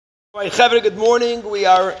All right, Chavre, good morning. We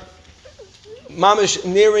are mamish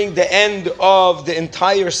nearing the end of the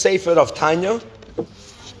entire Sefer of Tanya.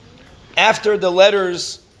 After the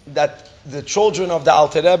letters that the children of the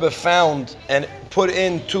Alter Rebbe found and put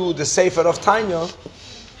into the Sefer of Tanya,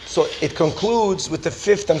 so it concludes with the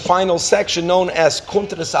fifth and final section known as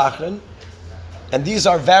Kuntres Achren, and these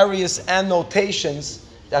are various annotations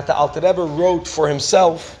that the Alter Rebbe wrote for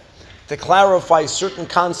himself to clarify certain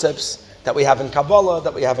concepts that we have in Kabbalah,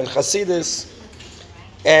 that we have in Chassidus.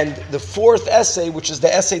 And the fourth essay, which is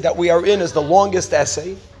the essay that we are in, is the longest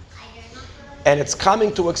essay. And it's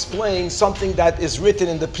coming to explain something that is written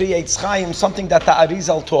in the Pri Eitz Chaim, something that the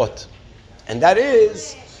Arizal taught. And that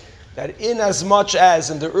is, that in as much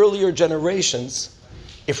as in the earlier generations,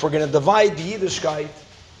 if we're going to divide the Yiddishkeit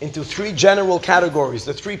into three general categories,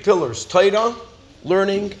 the three pillars, Torah,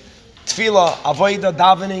 learning, Tefillah, Avodah,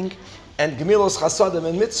 davening, and Gemilos Chasadim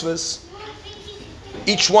and Mitzvahs,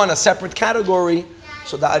 each one a separate category.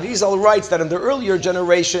 So the Arizal writes that in the earlier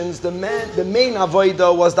generations, the main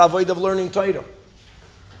avodah was the avodah of learning Torah.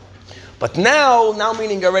 But now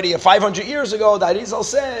meaning already 500 years ago, the Arizal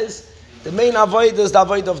says the main avodah is the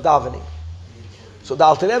avodah of davening. So the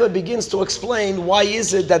Alter Rebbe begins to explain why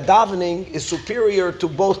is it that davening is superior to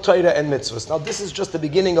both Torah and mitzvahs. Now this is just the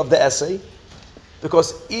beginning of the essay,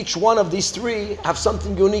 because each one of these three have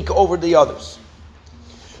something unique over the others.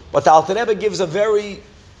 But the Alter Rebbe gives a very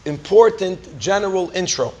important general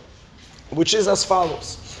intro, which is as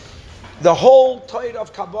follows. The whole Torah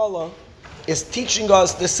of Kabbalah is teaching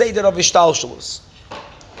us the Seder of Ishtalshelus.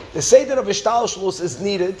 The Seder of Ishtalshelus is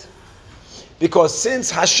needed because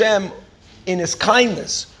since Hashem, in His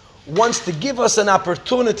kindness, wants to give us an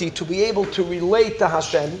opportunity to be able to relate to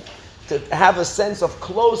Hashem, to have a sense of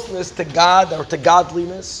closeness to God or to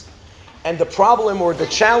godliness. And the problem or the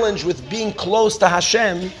challenge with being close to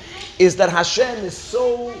Hashem is that Hashem is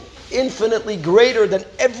so infinitely greater than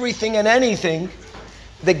everything and anything.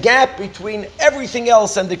 The gap between everything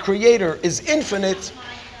else and the Creator is infinite,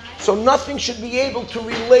 so nothing should be able to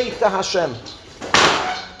relate to Hashem.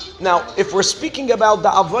 Now, if we're speaking about the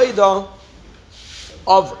avodah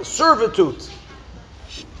of servitude,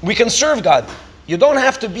 we can serve God. You don't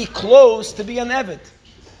have to be close to be an Eved.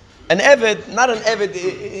 An Eved, not an Eved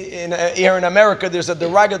here in America, there's a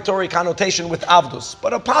derogatory connotation with Avdus,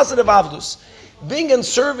 but a positive Avdus. Being in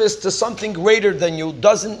service to something greater than you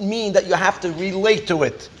doesn't mean that you have to relate to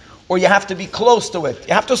it, or you have to be close to it.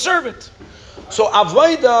 You have to serve it. So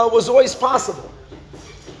Avodah was always possible.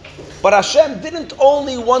 But Hashem didn't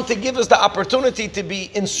only want to give us the opportunity to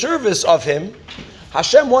be in service of Him,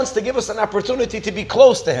 Hashem wants to give us an opportunity to be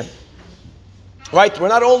close to Him. Right? We're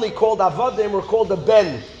not only called Avadim, we're called a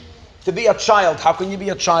Ben. To be a child. How can you be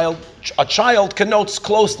a child? A child connotes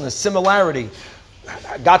closeness, similarity.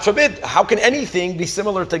 God forbid, how can anything be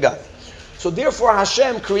similar to God? So therefore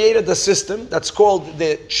Hashem created a system that's called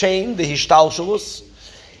the chain, the Hishtalshelus.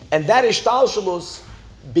 And that Hishtalshelus,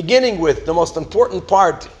 beginning with the most important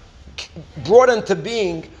part, brought into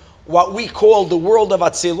being what we call the world of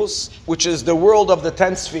Atzilus, which is the world of the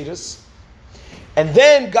 10 spheres. And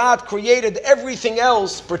then God created everything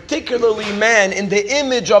else, particularly man, in the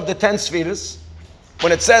image of the 10 spheres.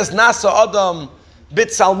 When it says, Nasa Adam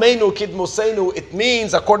Bitsalmenu Kidmosenu, it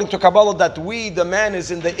means, according to Kabbalah, that we, the man,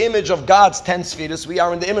 is in the image of God's 10 spheres. We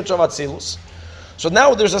are in the image of Atzilus. So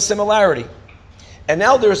now there's a similarity. And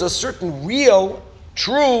now there's a certain real,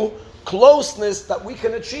 true closeness that we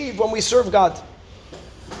can achieve when we serve God.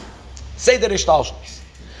 Seder Ishtalshelus.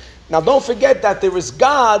 Now don't forget that there is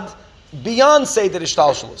God beyond Seder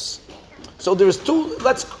Ishtalshelus. So there's two,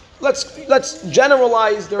 let's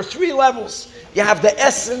generalize, there are three levels. You have the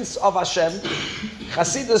essence of Hashem.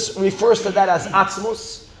 Chassidus refers to that as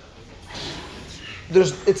Atzmus.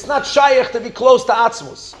 It's not shaykh to be close to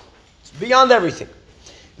Atzmus. It's beyond everything.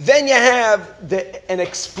 Then you have an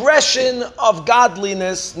expression of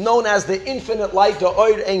godliness known as the infinite light, the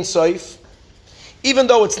Oir Ein Sof. Even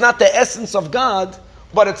though it's not the essence of God,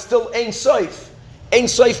 but it's still Ein Sof. Ein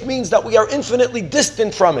Sof means that we are infinitely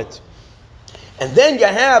distant from it. And then you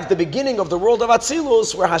have the beginning of the world of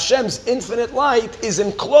Atzilus, where Hashem's infinite light is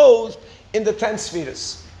enclosed in the 10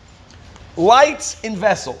 spheres. Lights in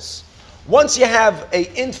vessels. Once you have an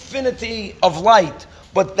infinity of light,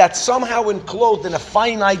 but that's somehow enclosed in a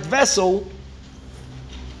finite vessel,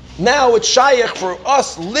 now it's shaykh for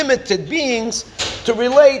us limited beings to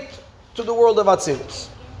relate to the world of Atzilus.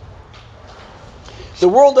 The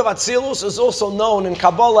world of Atzilus is also known in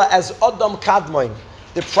Kabbalah as Adam Kadmon,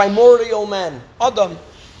 the primordial man. Adam.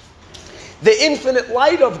 The infinite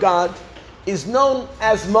light of God is known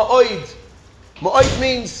as Ma'od. Ma'od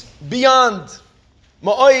means beyond.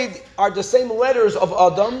 Ma'od are the same letters of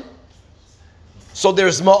Adam, So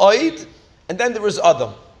there's Ma'od, and then there is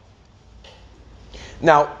Adam.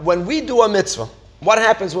 Now, when we do a mitzvah, what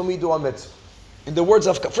happens when we do a mitzvah? In the words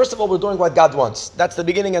of, first of all, we're doing what God wants. That's the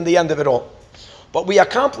beginning and the end of it all. But we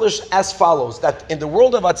accomplish as follows, that in the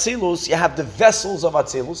world of Atzilus, you have the vessels of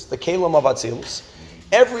Atzilus, the Kalim of Atzilus.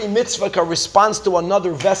 Every mitzvah corresponds to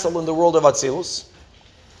another vessel in the world of Atzilus.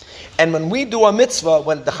 And when we do a mitzvah,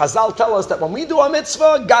 when the Chazal tell us that when we do a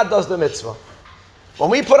mitzvah, God does the mitzvah. When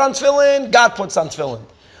we put on tefillin, God puts on tefillin.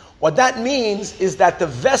 What that means is that the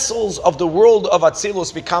vessels of the world of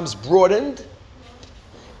Atzilus becomes broadened.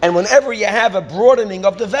 And whenever you have a broadening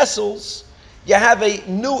of the vessels, you have a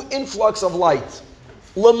new influx of light.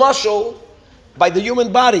 Lamashal, by the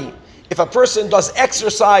human body. If a person does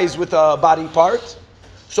exercise with a body part,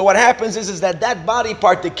 so what happens is that body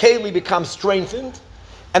part, the keli, becomes strengthened,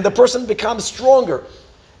 and the person becomes stronger.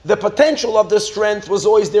 The potential of the strength was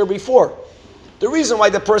always there before. The reason why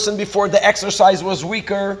the person before the exercise was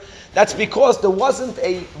weaker, that's because there wasn't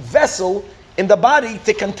a vessel in the body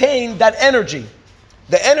to contain that energy.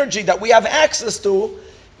 The energy that we have access to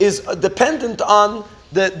is dependent on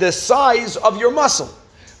the size of your muscle.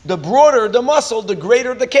 The broader the muscle, the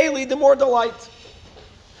greater the keli, the more the light.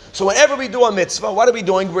 So whenever we do a mitzvah, what are we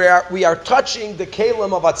doing? We are touching the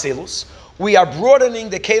kelim of Atzilus. We are broadening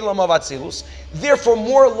the kelim of Atzilus. Therefore,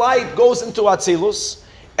 more light goes into Atzilus.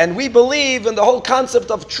 And we believe in the whole concept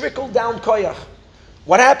of trickle-down koyach.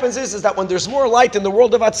 What happens is that when there's more light in the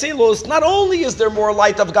world of Atzilus, not only is there more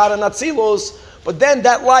light of God in Atzilus, but then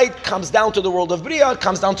that light comes down to the world of Bria,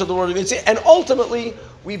 comes down to the world of Yitzhak, and ultimately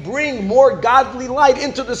we bring more godly light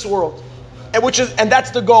into this world, and that's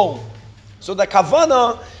the goal. So the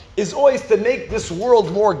kavanah is always to make this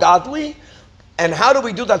world more godly. And how do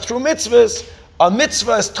we do that? Through mitzvahs. A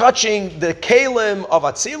mitzvah is touching the kelim of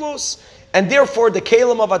Atzilus, and therefore the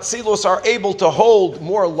kelim of Atzilus are able to hold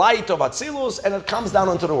more light of Atzilus, and it comes down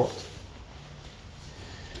into the world.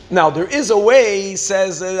 Now there is a way,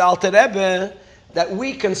 says Alter Rebbe, that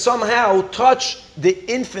we can somehow touch the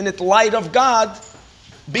infinite light of God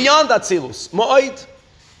beyond Atzilus, Ma'od.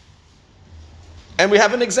 And we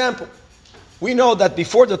have an example. We know that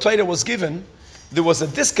before the Torah was given, there was a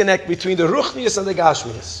disconnect between the Ruchnius and the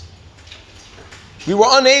Gashmius. We were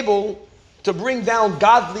unable to bring down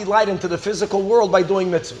godly light into the physical world by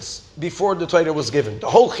doing mitzvahs before the Torah was given. The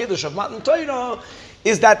whole Chiddush of Matan Torah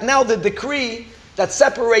is that now the decree that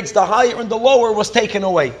separates the higher and the lower was taken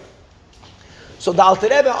away. So the Alter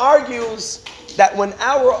Rebbe argues that when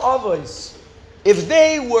our avos, if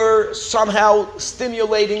they were somehow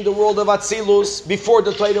stimulating the world of Atzilus before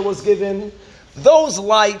the Torah was given, those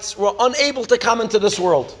lights were unable to come into this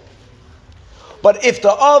world. But if the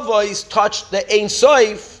avos touched the Ein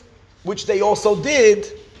Sof, which they also did,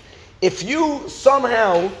 if you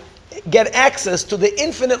somehow get access to the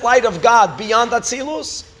infinite light of God beyond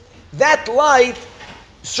Atzilus, that light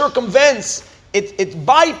circumvents, it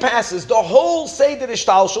bypasses the whole Seder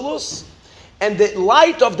Ishtalshalus, and the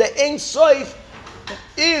light of the Ein Sof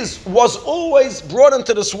was always brought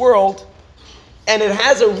into this world, and it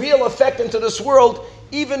has a real effect into this world,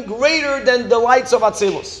 even greater than the lights of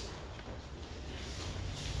Atzilus.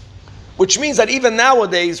 Which means that even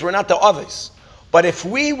nowadays, we're not the others. But if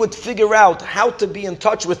we would figure out how to be in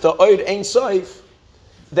touch with the Oid Ein Sof,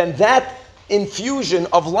 then that infusion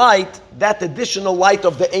of light, that additional light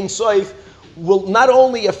of the Ein Sof, will not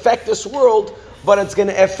only affect this world, but it's going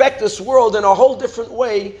to affect this world in a whole different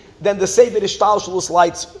way than the Seder Ishtalshalus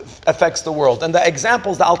lights affects the world. And the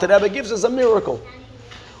examples the Alter Rebbe gives is a miracle.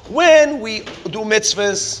 When we do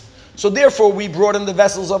mitzvahs, so therefore we broaden the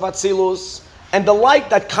vessels of Atzilus, and the light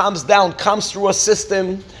that comes down comes through a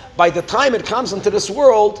system. By the time it comes into this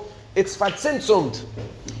world, it's fatzinzumt.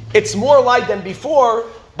 It's more light than before,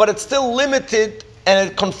 but it's still limited, and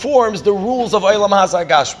it conforms the rules of Olam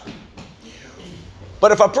HaZagashmi.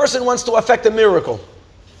 But if a person wants to affect a miracle,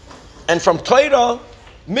 and from Torah,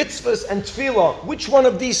 mitzvahs, and tefillah, which one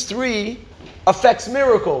of these three affects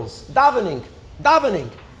miracles? Davening. That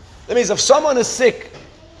means if someone is sick,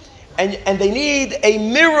 and they need a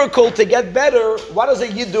miracle to get better, what does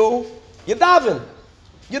you do? You daven.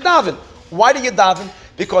 Why do you daven?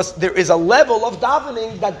 Because there is a level of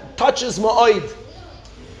davening that touches Ma'od,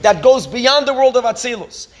 that goes beyond the world of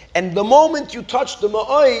Atzilus. And the moment you touch the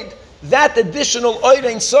Ma'od, that additional Oid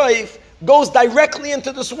Ein Sof goes directly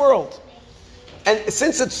into this world. And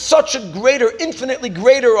since it's such a greater, infinitely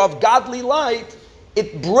greater of godly light,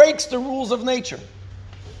 it breaks the rules of nature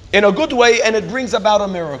in a good way, and it brings about a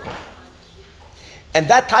miracle. And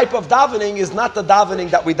that type of davening is not the davening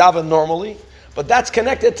that we daven normally, but that's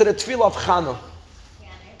connected to the tefillah of Chana.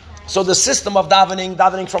 So the system of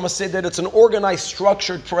davening from a siddur, it's an organized,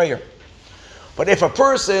 structured prayer. But if a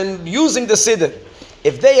person using the siddur,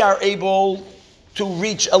 if they are able to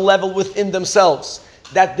reach a level within themselves,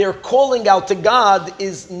 that their calling out to God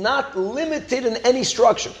is not limited in any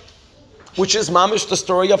structure, which is mamish the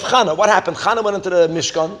story of Chana. What happened? Chana went into the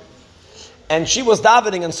Mishkan, and she was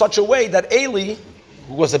davening in such a way that Eli,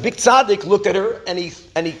 who was a big tzaddik, looked at her and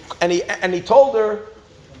he told her,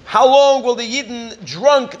 "How long will the Yidden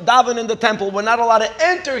drunk daven in the temple? We're not allowed to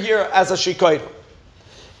enter here as a shikoira."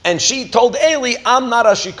 And she told Eli, "I'm not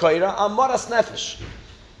a shikoira, I'm maras nefesh.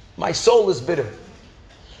 My soul is bitter."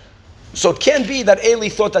 So it can be that Eli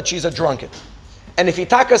thought that she's a drunkard. And if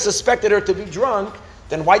Itaka suspected her to be drunk,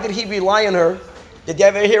 then why did he rely on her? Did you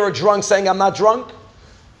ever hear a drunk saying, "I'm not drunk"?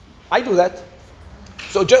 I do that.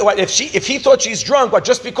 So if he thought she's drunk,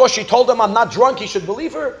 just because she told him, "I'm not drunk," he should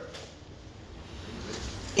believe her?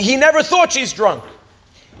 He never thought she's drunk.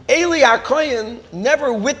 Eli HaKohen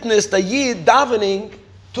never witnessed a Yid davening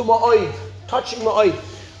to Ma'od, touching Ma'od.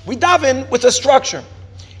 We daven with a structure.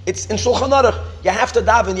 It's in Shulchan Aruch. You have to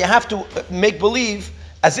daven, you have to make believe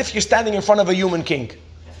as if you're standing in front of a human king.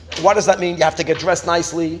 What does that mean? You have to get dressed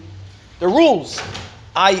nicely. The rules.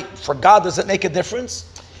 For God, does it make a difference?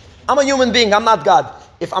 I'm a human being, I'm not God.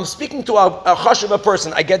 If I'm speaking to a chashuva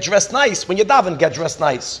person, I get dressed nice. When you daven, get dressed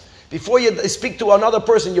nice. Before you speak to another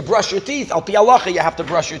person, you brush your teeth. Al pi halacha, you have to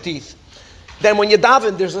brush your teeth. Then when you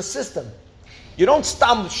daven, there's a system. You don't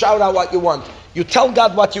shout out what you want. You tell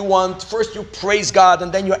God what you want. First you praise God,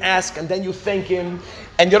 and then you ask, and then you thank Him.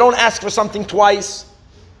 And you don't ask for something twice.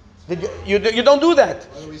 You don't do that.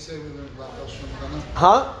 Why do we say we learn Lachash from Chana?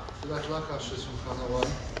 Huh? Lachash is from Chana. Why?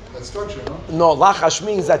 That's structure, no? No, Lachash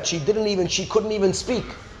means that she couldn't even speak.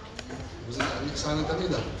 Was it silent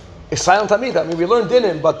Amida? It's silent Amida. I mean, we learned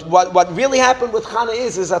Dinim, but what really happened with Chana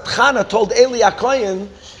is that Chana told Eli HaKohen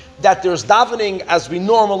that there's davening as we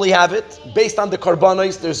normally have it, based on the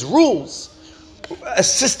karbanos. There's rules. A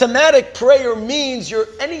systematic prayer means you're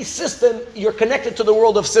connected to the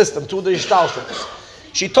world of system, to the Ishtalshus.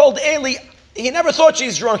 She told Eli, he never thought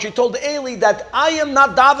she's drunk. She told Eli that I am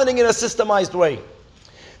not davening in a systemized way.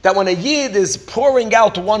 That when a Yid is pouring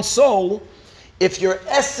out one soul, if your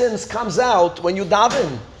essence comes out when you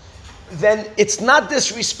daven, then it's not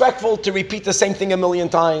disrespectful to repeat the same thing a million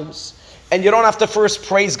times. And you don't have to first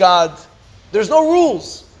praise God. There's no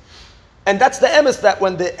rules. And that's the emes, that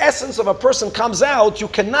when the essence of a person comes out, you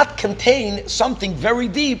cannot contain something very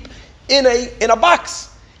deep in a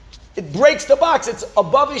box. It breaks the box. It's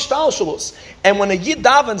above Ishtalshalus. And when a Yid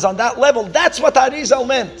davens on that level, that's what Arizal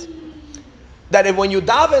meant. That when you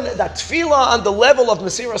daven, that tefillah on the level of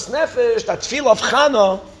Mesiras Nefesh, that tefillah of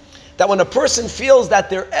Chana, that when a person feels that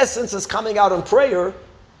their essence is coming out in prayer,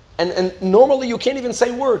 and normally you can't even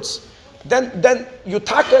say words, then you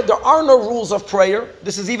taka, there are no rules of prayer.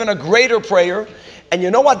 This is even a greater prayer. And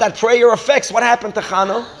you know what that prayer affects? What happened to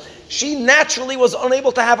Chana? She naturally was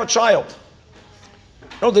unable to have a child.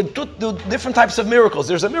 No, there are two different types of miracles.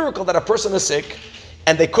 There's a miracle that a person is sick,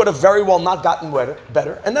 and they could have very well not gotten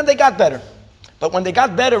better, and then they got better. But when they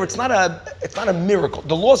got better, it's not a miracle.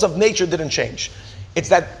 The laws of nature didn't change. It's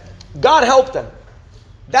that God helped them.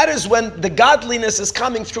 That is when the godliness is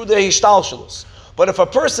coming through the Hishtalshalus. But if a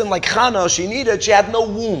person like Chana, she had no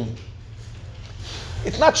womb.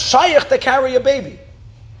 It's not shaykh to carry a baby.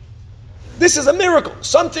 This is a miracle.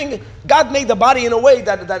 Something, God made the body in a way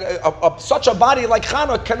that such a body like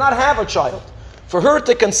Chana cannot have a child. For her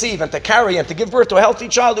to conceive and to carry and to give birth to a healthy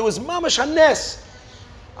child, it was mamash hanes.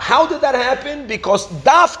 How did that happen? Because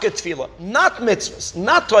dafke tefillah, not mitzvahs,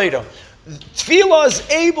 not Torah. Tefillah is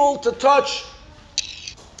able to touch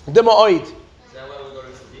the ma'od. Is that why we go to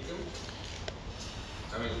tzaddikim?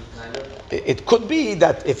 I mean, kind of. It could be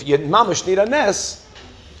that if you mamash need a nes,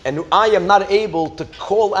 and I am not able to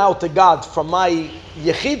call out to God from my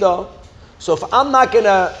yechida, so if I'm not going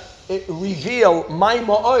to reveal my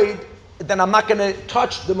ma'od, then I'm not going to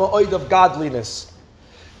touch the ma'od of godliness.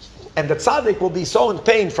 And the tzaddik will be so in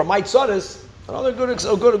pain from my tzaddis, another good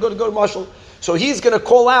mashal. So he's going to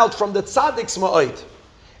call out from the tzaddik's ma'od.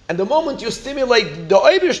 And the moment you stimulate the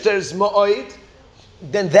Eibishter's ma'od,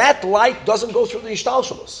 then that light doesn't go through the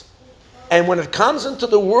ishtalshalus. And when it comes into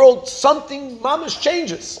the world, something mamish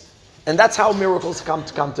changes. And that's how miracles come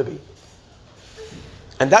to be.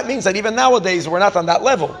 And that means that even nowadays we're not on that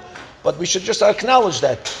level. But we should just acknowledge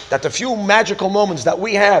that the few magical moments that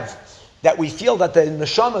we have, that we feel that the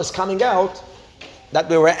neshama is coming out, that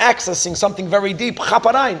we were accessing something very deep,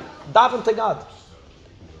 chaparain, daven to God.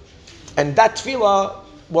 And that tefillah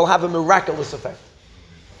will have a miraculous effect.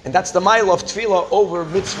 And that's the mile of tefillah over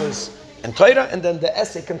mitzvahs and Torah, and then the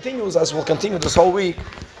essay continues, as we'll continue this whole week,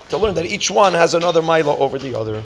 to learn that each one has another mila over the other.